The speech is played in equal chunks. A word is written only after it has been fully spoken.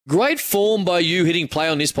Great form by you hitting play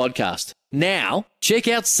on this podcast. Now, check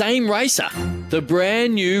out Same Racer, the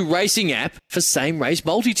brand new racing app for same race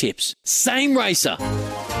multi-tips. Same Racer.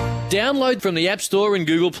 Download from the App Store and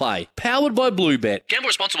Google Play. Powered by Bluebet. Gamble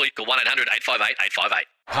responsibly. Call 1-800-858-858.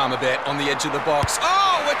 Palmerbet on the edge of the box.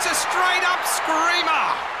 Oh, it's a straight-up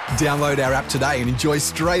screamer! Download our app today and enjoy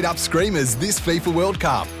straight-up screamers this FIFA World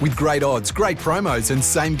Cup with great odds, great promos and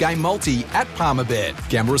same-game multi at Palmerbet.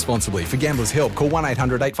 Gamble responsibly. For Gamblers' Help, call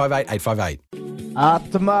 1-800-858-858.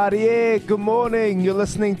 Atamarie, good morning. You're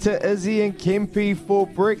listening to Izzy and Kempi for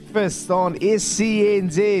breakfast on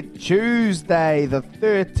SCNZ, Tuesday, the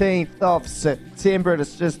 13th of September.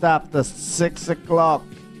 It's just after 6 o'clock.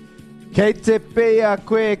 Kei te pia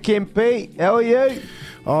koe, Kempi. How are you?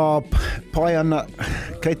 Pai ana,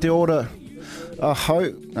 kei te ora hau,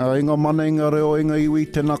 inga mana, inga reo, inga iwi,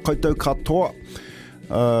 tēnā koutou katoa.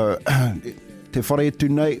 Te whare etu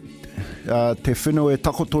nei, te whenua e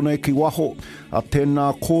takoto nei ki waho, a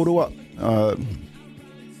tēnā kōrua.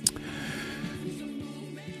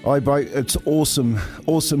 It's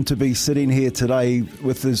awesome to be sitting here today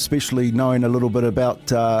with especially knowing a little bit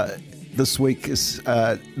about this week is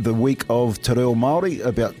the week of Te Reo Māori,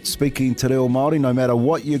 about speaking Te Reo Māori, no matter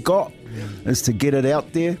what you got, is to get it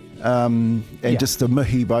out there, and just to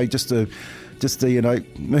mihi, just to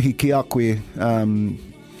mihi ki a koe,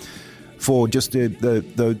 for just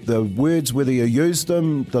the words, whether you use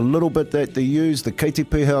them, the little bit that they use, the kei te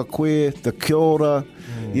pihea koe, the kia ora,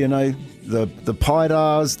 the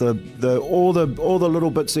pairas, all the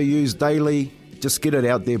little bits they use daily. Just get it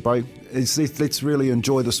out there, bro. Let's really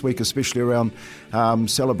enjoy this week, especially around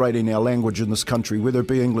celebrating our language in this country, whether it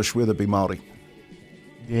be English, whether it be Māori.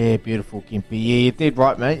 Yeah, beautiful, Kempi. Yeah, you did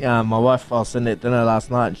right, mate. My wife, I was sitting at dinner last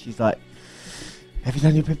night, and she's like, have you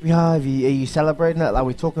done your PPI? Are you celebrating it? Like,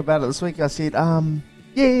 we talking about it this week? I said,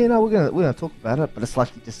 we're gonna talk about it, but it's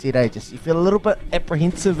like you just said, you feel a little bit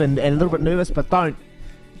apprehensive and a little bit nervous, but don't.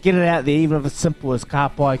 Get it out there, even if it's simple as ka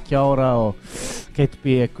pai, kia ora, or kei te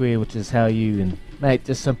pia koe, which is how you, and mate,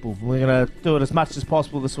 just simple. We're going to do it as much as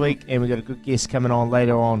possible this week, and we've got a good guest coming on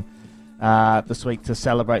later on this week to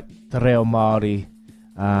celebrate Te Reo Māori,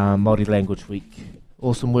 Māori Language Week.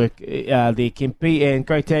 Awesome work there, Kempi, and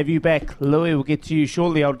great to have you back, Louis. We'll get to you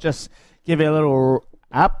shortly. I'll just give you a little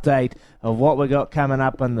update of what we got coming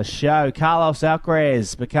up on the show. Carlos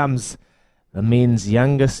Alcaraz becomes the men's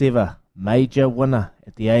youngest ever major winner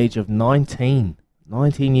at the age of 19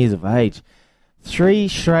 years of age. 3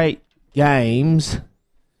 straight games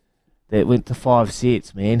that went to 5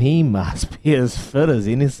 sets, man. He must be as fit as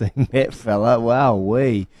anything, that fella.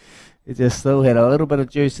 Wow-wee. He just still had a little bit of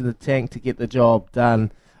juice in the tank to get the job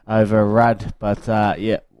done over Rudd. But,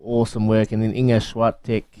 awesome work. And then Inga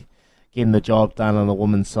Swiatek getting the job done on the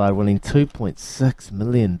women's side, winning $2.6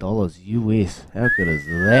 million US. How good is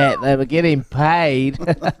that? They were getting paid.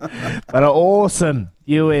 But an awesome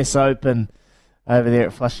US Open over there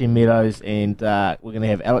at Flushing Meadows. And we're going to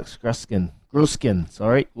have Alex Gruskin,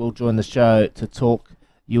 will join the show to talk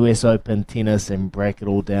US Open tennis and break it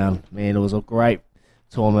all down. Man, it was a great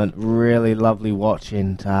tournament. Really lovely watch.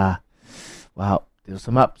 And, there were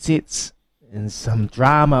some upsets and some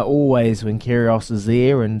drama always when Kyrgios is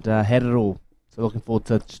there, and had it all. So looking forward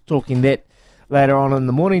to talking that later on in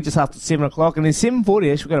the morning, just after 7 o'clock. And then 7:40,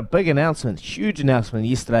 we've got a big announcement, huge announcement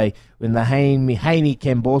yesterday when the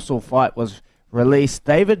Haney-Camboso fight was released.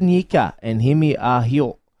 David Nyika and Hemi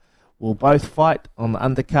Ahio will both fight on the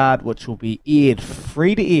undercard, which will be aired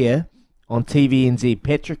free to air on TVNZ.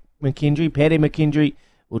 Paddy McKendry,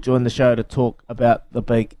 will join the show to talk about the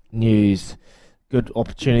big news. Good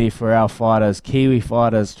opportunity for our fighters, Kiwi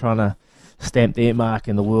fighters, trying to stamp their mark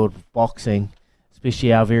in the world of boxing,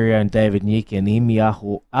 especially our very own David Nyika and Hemi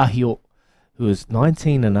Ahio, who is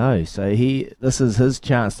 19-0. So this is his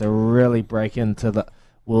chance to really break into the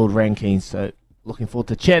world rankings. So looking forward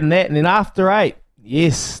to chatting that. And then after 8,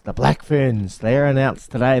 yes, the Black Ferns, they are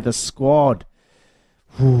announced today, the squad.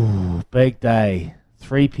 Big day,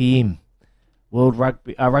 3 p.m.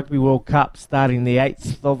 Rugby World Cup starting the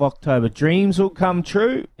 8th of October. Dreams will come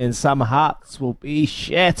true and some hearts will be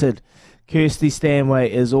shattered. Kirsty Stanway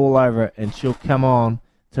is all over it, and she'll come on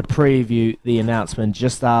to preview the announcement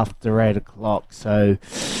just after 8 o'clock. So,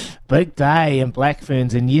 big day in Black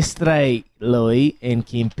Ferns. And yesterday, Louis and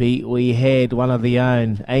Kempi, we had one of the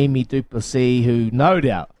own, Amy Duplessis, who no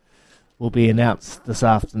doubt will be announced this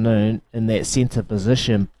afternoon in that centre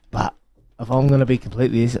position. But if I'm going to be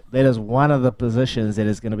completely honest, that is one of the positions that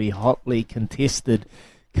is going to be hotly contested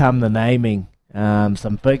come the naming.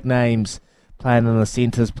 Some big names playing in the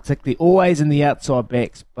centres, particularly always in the outside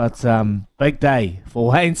backs. But big day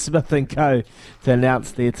for Wayne Smith and co to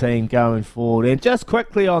announce their team going forward. And just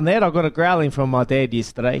quickly on that, I got a growling from my dad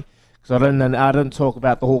yesterday because I didn't talk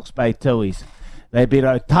about the Hawke's Bay Tuis. They beat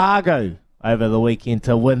Otago over the weekend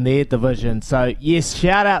to win their division. So yes,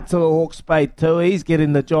 shout out to the Hawke's Bay Tuis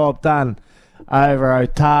getting the job done over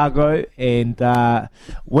Otago and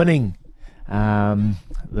winning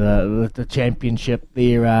the championship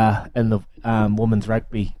there in the women's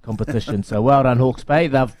rugby competition. So well done, Hawke's Bay.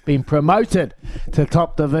 They've been promoted to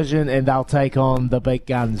top division and they'll take on the big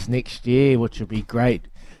guns next year, which will be great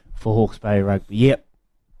for Hawke's Bay rugby. Yep.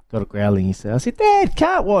 Got a growling, he said. I said, Dad,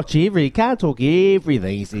 can't talk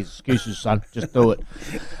everything. He says, excuses, son, just do it.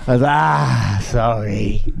 I was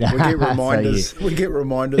sorry. We get reminders. We get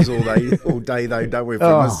reminders all day though, don't we, if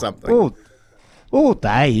we miss something? All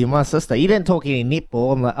day, my sister. You didn't talk any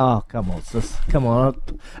netball. I'm like, oh, come on, sis. Come on.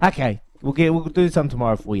 Okay, we'll do some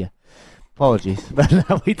tomorrow for you. Apologies. But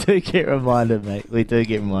no, we do get reminded, mate. We do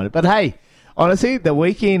get reminded. But hey, honestly, the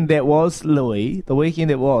weekend that was, Louis,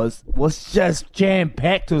 was just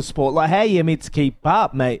jam-packed with sport. Like, how are you meant to keep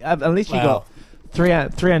up, mate? Unless you got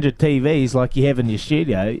 300 TVs like you have in your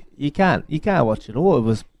studio, you can't watch it all. It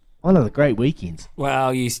was one of the great weekends.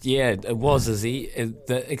 Well, it was, Izzy,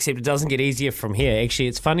 except it doesn't get easier from here. Actually,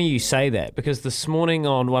 it's funny you say that because this morning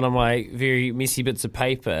on one of my very messy bits of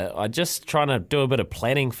paper, I just trying to do a bit of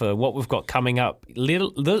planning for what we've got coming up.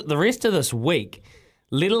 The rest of this week,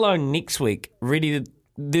 let alone next week, let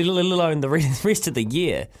alone the rest of the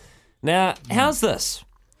year. Now, how's this?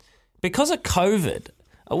 Because of COVID,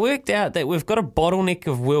 I worked out that we've got a bottleneck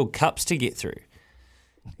of World Cups to get through.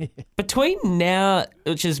 Between now,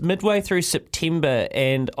 which is midway through September,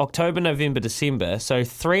 and October, November, December, so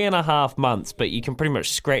 3.5 months, but you can pretty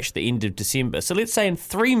much scratch the end of December. So let's say in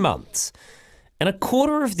 3 months, in a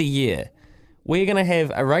quarter of the year, we're going to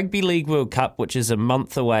have a Rugby League World Cup, which is a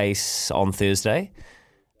month away on Thursday,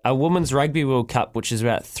 a Women's Rugby World Cup, which is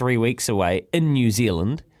about 3 weeks away in New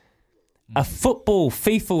Zealand, a football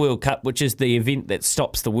FIFA World Cup, which is the event that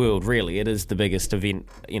stops the world, really. It is the biggest event,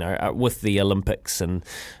 with the Olympics and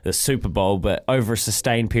the Super Bowl, but over a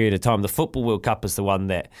sustained period of time. The Football World Cup is the one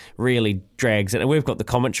that really drags it. And we've got the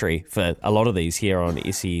commentary for a lot of these here on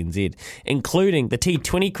SENZ, including the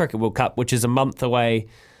T20 Cricket World Cup, which is a month away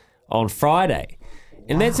on Friday.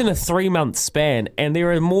 And that's in a 3-month span, and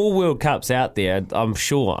there are more World Cups out there, I'm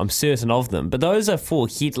certain of them. But those are 4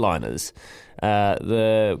 headliners.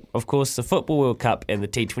 Of course, the Football World Cup and the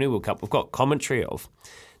T20 World Cup we've got commentary of.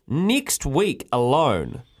 Next week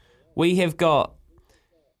alone, we have got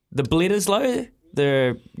the Bledisloe,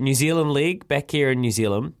 the New Zealand League back here in New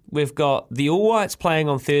Zealand. We've got the All Whites playing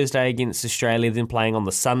on Thursday against Australia, then playing on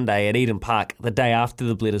the Sunday at Eden Park, the day after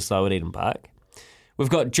the Bledisloe at Eden Park. We've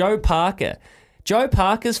got Joe Parker. Joe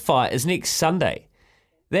Parker's fight is next Sunday.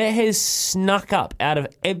 That has snuck up out of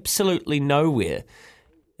absolutely nowhere.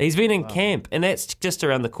 He's been in camp, and that's just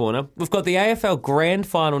around the corner. We've got the AFL Grand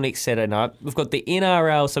Final next Saturday night. We've got the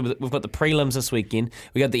NRL, so we've got the prelims this weekend.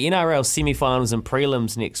 We've got the NRL semi-finals and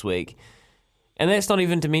prelims next week. And that's not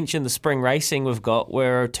even to mention the spring racing we've got.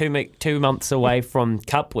 We're 2 months away from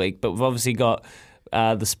Cup Week, but we've obviously got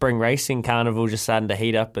the spring racing carnival just starting to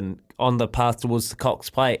heat up and on the path towards the Cox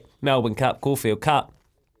Plate, Melbourne Cup, Caulfield Cup.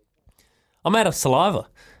 I'm out of saliva.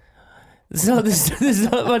 There's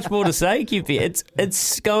not much more to say, QP.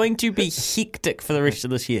 It's going to be hectic for the rest of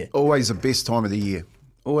this year. Always the best time of the year.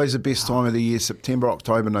 Always the best time of the year, September,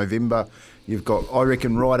 October, November. You've got, I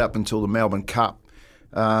reckon, right up until the Melbourne Cup.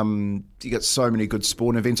 You get so many good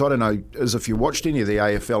sporting events. I don't know as if you watched any of the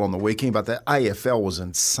AFL on the weekend, but the AFL was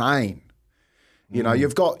insane. You know,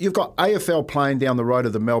 you've got AFL playing down the road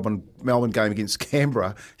of the Melbourne game against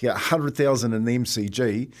Canberra. You got 100,000 in the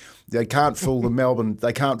MCG. They can't fill the Melbourne.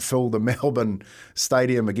 They can't fill the Melbourne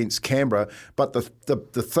Stadium against Canberra. But the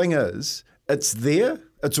thing is, it's there.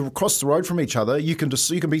 It's across the road from each other. You can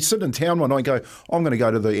be sitting in town one night and go, I'm going to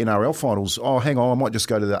go to the NRL finals. Oh, hang on, I might just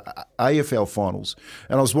go to the AFL finals.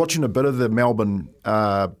 And I was watching a bit of the Melbourne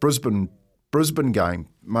Brisbane game,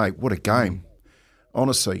 mate. What a game!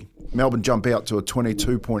 Honestly, Melbourne jump out to a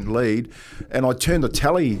 22-point lead, and I turned the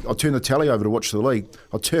tally over to watch the league.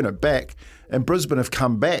 I turn it back, and Brisbane have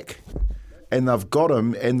come back, and they've got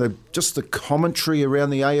him, and just the commentary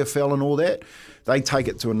around the AFL and all that, they take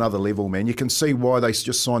it to another level, man. You can see why they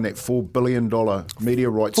just signed that $4 billion media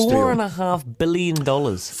rights deal. $4.5 billion.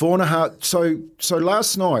 4.5. So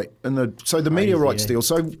last night, the media rights deal.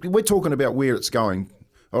 So we're talking about where it's going.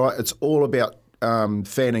 All right, it's all about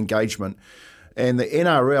fan engagement. And the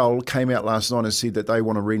NRL came out last night and said that they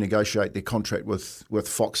want to renegotiate their contract with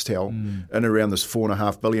Foxtel in around this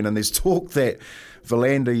 $4.5 billion. And there's talk that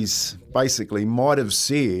Volandis basically might have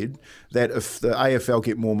said that if the AFL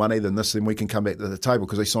get more money than this, then we can come back to the table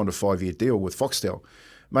because they signed a 5-year deal with Foxtel.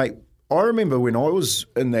 Mate, I remember when I was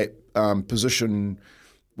in that position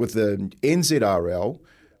with the NZRL,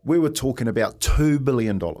 we were talking about $2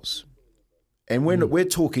 billion. And when we're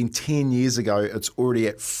talking 10 years ago, it's already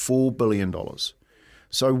at $4 billion.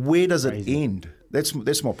 So where does it end? That's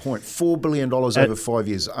my point. $4 billion over 5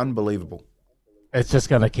 years. Unbelievable. It's just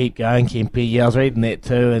going to keep going, Kempy. Yeah, I was reading that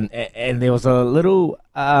too, and there was a little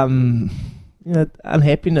unhappiness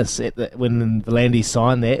when Volandis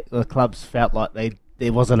signed that. The clubs felt like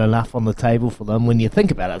there wasn't enough on the table for them. When you think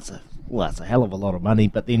about it, it's a hell of a lot of money,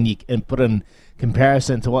 but then you can put in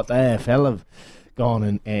comparison to what the AFL have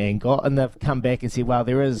gone and got, and they've come back and said, well,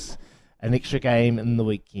 there is an extra game in the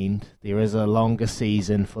weekend, there is a longer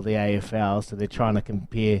season for the AFL, so they're trying to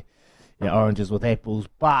compare oranges with apples.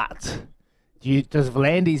 But does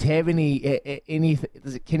Volandis have any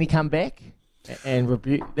can he come back and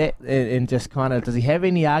rebuke that and just kind of, does he have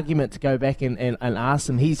any argument to go back and ask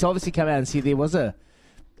them? He's obviously come out and said there was a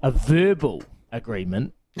verbal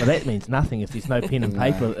agreement. Well, that means nothing if there's no pen and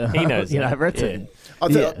paper. He knows, written.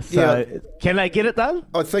 Yeah. Can they get it done?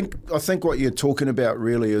 I think what you're talking about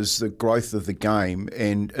really is the growth of the game,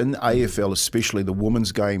 and in the AFL especially, the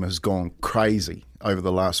women's game has gone crazy over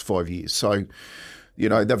the last 5 years. So,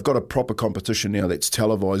 they've got a proper competition now that's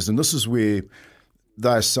televised, and this is where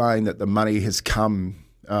they're saying that the money has come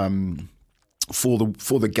for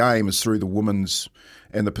the game is through the women's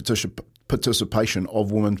and the participation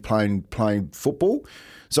of women playing football.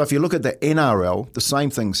 So if you look at the NRL, the same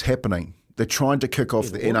thing's happening. They're trying to kick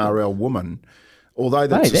off the NRL women. Although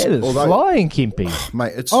that is flying, Kempy.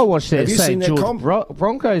 Mate, I watched that St. George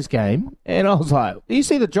Broncos game, and I was like, "Do you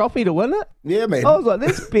see the droppy to win it?" Yeah, man. I was like,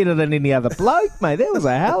 "That's better than any other bloke, mate. That was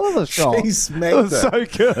a hell of a shot. She smacked it. Was so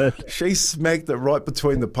good. She smacked it right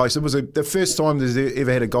between the posts. It was the first time there's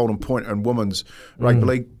ever had a golden point in women's rugby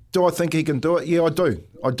league. Do I think he can do it? Yeah, I do.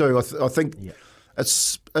 I think it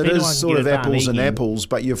is sort of apples and apples,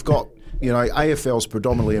 but you've got, AFL's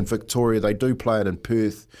predominantly in Victoria. They do play it in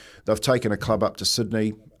Perth. They've taken a club up to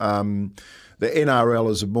Sydney. The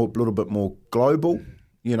NRL is a little bit more global,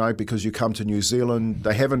 because you come to New Zealand.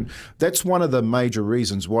 That's one of the major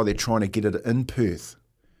reasons why they're trying to get it in Perth,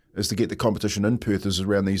 is to get the competition in Perth is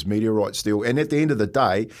around these media rights deal. And at the end of the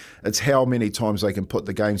day, it's how many times they can put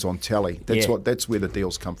the games on telly. That's where the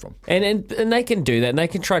deals come from. And they can do that, and they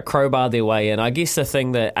can try crowbar their way in. I guess the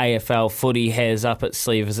thing that AFL footy has up its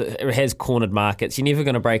sleeve is it has cornered markets. You're never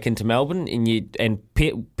going to break into Melbourne and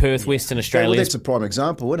Perth, Western Australia. Well, that's a prime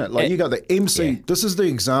example, isn't it? Like you got the MC. Yeah. This is the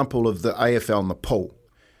example of the AFL and the pool.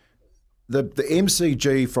 The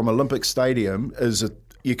MCG from Olympic Stadium is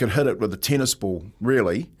you can hit it with a tennis ball,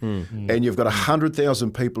 really, and you've got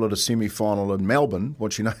 100,000 people at a semi-final in Melbourne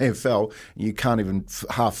watching AFL, and you can't even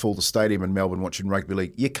half fill the stadium in Melbourne watching rugby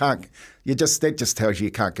league. You can't. That just tells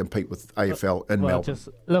you can't compete with AFL in Melbourne. Just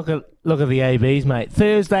look at the ABs, mate.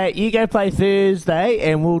 Thursday, you go play Thursday,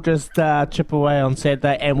 and we'll just chip away on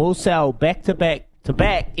Saturday, and we'll sell back-to-back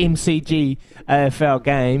MCG AFL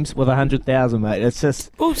games with 100,000, mate. It's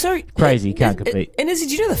just crazy. You can't compete. And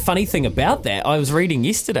did you know the funny thing about that? I was reading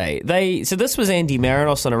yesterday. So this was Andy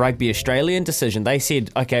Marinos on a Rugby Australian decision. They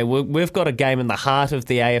said, okay, we've got a game in the heart of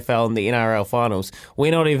the AFL and the NRL finals.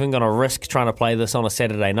 We're not even going to risk trying to play this on a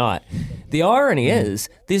Saturday night. The irony is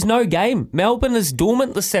there's no game. Melbourne is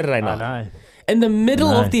dormant this Saturday night. I know. In the middle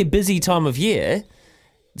of their busy time of year,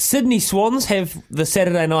 Sydney Swans have the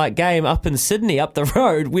Saturday night game up in Sydney, up the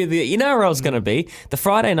road, where the NRL's going to be, the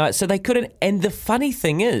Friday night, so they couldn't. And the funny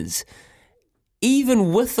thing is,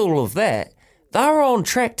 even with all of that, they were on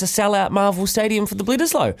track to sell out Marvel Stadium for the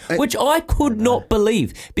Bledisloe, which I could not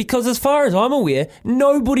believe, because as far as I'm aware,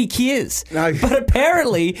 nobody cares. No. But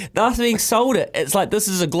apparently, after being sold it, it's like this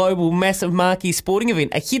is a global, massive marquee sporting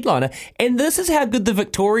event, a headliner, and this is how good the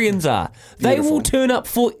Victorians are. They Beautiful. will turn up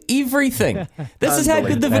for everything. This is how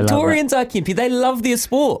good the Victorians are, Kempy. They love their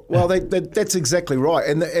sport. Well, that's exactly right,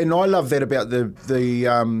 and I love that about the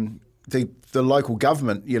local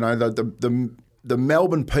government. The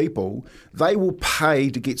Melbourne people, they will pay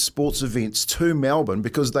to get sports events to Melbourne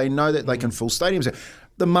because they know that they can fill stadiums.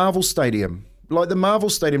 The Marvel Stadium, like the Marvel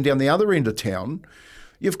Stadium down the other end of town,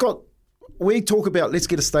 we talk about let's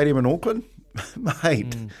get a stadium in Auckland.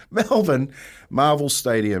 Mate, Melbourne, Marvel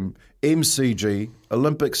Stadium, MCG,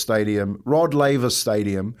 Olympic Stadium, Rod Laver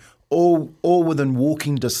Stadium, all within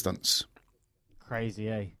walking distance. Crazy,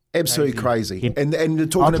 eh? Absolutely crazy. And they're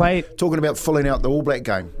talking about filling out the All Black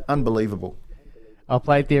game. Unbelievable. I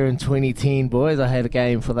played there in 2010, boys. I had a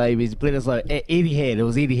game for the ABs Bledisloe at Eddiehead. It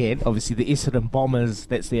was Eddiehead, obviously the Essendon Bombers.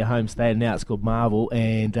 That's their home stadium now. It's called Marvel,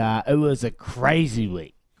 and it was a crazy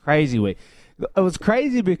week. Crazy week. It was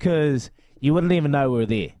crazy because you wouldn't even know we were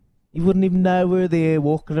there. You wouldn't even know we were there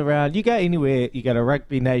walking around. You go anywhere, you go to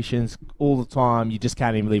Rugby Nations all the time, you just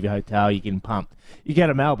can't even leave your hotel, you're getting pumped. You go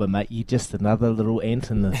to Melbourne, mate, you're just another little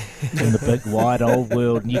ant in the big wide old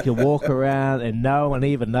world, and you can walk around and no one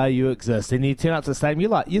even know you exist. And you turn up to the stadium,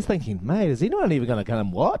 you're thinking, mate, is anyone even going to come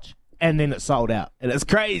and watch? And then it's sold out, and it's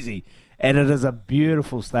crazy. And it is a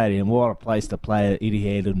beautiful stadium. What a place to play at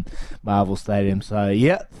Eddiehead and Marvel Stadium. So,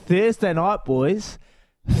 yeah, Thursday night, boys.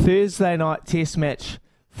 Thursday night test match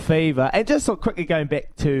fever. And just quickly going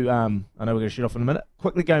back to, I know we're going to shoot off in a minute,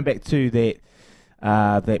 quickly going back to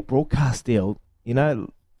that broadcast deal, you know,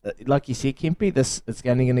 like you said, Kempy, it's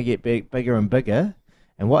going to get bigger and bigger.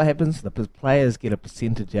 And what happens? The players get a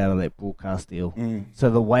percentage out of that broadcast deal. So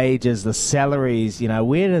the wages, the salaries, you know,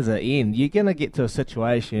 where does it end? You're going to get to a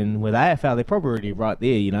situation with AFL, they're probably already right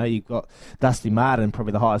there, you know. You've got Dusty Martin,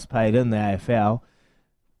 probably the highest paid in the AFL.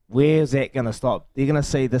 Where's that going to stop? They're going to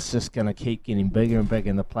see this just going to keep getting bigger and bigger,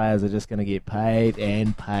 and the players are just going to get paid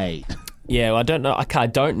and paid. Yeah, well, I don't know. I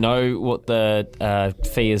don't know what the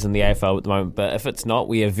fee is in the AFL at the moment, but if it's not,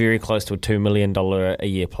 we are very close to a $2 million a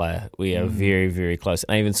year player. We are very, very close.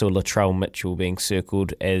 And I even saw Latrell Mitchell being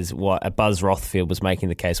circled as what Buzz Rothfield was making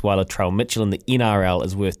the case, while Latrell Mitchell in the NRL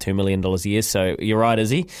is worth $2 million a year. So you're right,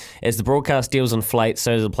 Izzy. As the broadcast deals inflate,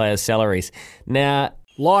 so do the players' salaries. Now,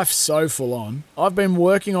 life's so full on. I've been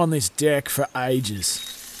working on this deck for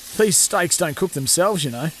ages. These steaks don't cook themselves,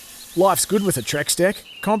 you know. Life's good with a Trex deck.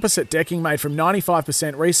 Composite decking made from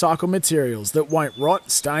 95% recycled materials that won't rot,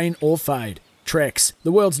 stain or fade. Trex,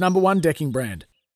 the world's #1 decking brand.